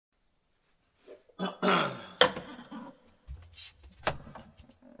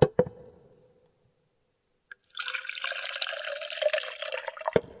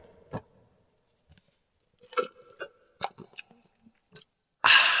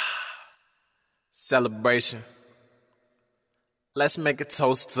Celebration. Let's make a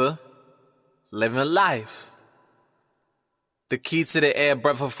toast to living life. The key to the air,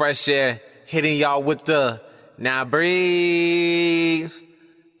 breath of fresh air, hitting y'all with the now breathe.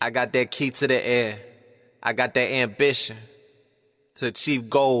 I got that key to the air. I got that ambition to achieve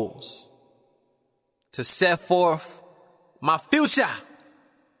goals, to set forth my future.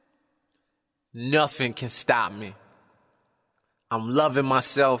 Nothing can stop me. I'm loving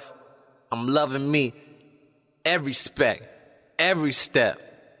myself. I'm loving me. Every spec, every step,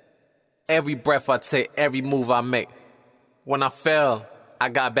 every breath I take, every move I make. When I fell, I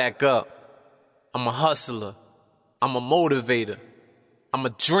got back up. I'm a hustler. I'm a motivator. I'm a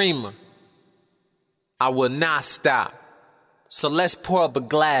dreamer. I will not stop. So let's pour up a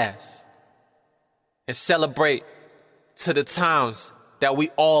glass and celebrate to the times that we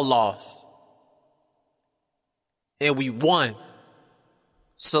all lost and we won.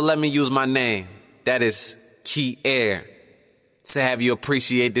 So let me use my name, that is KeyAir, to have you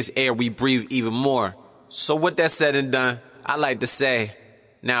appreciate this air we breathe even more. So with that said and done, I like to say,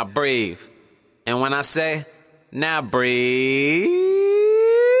 now breathe. And when I say, now breathe,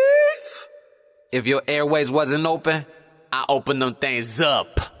 if your airways wasn't open, I open them things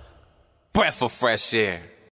up. Breath of fresh air.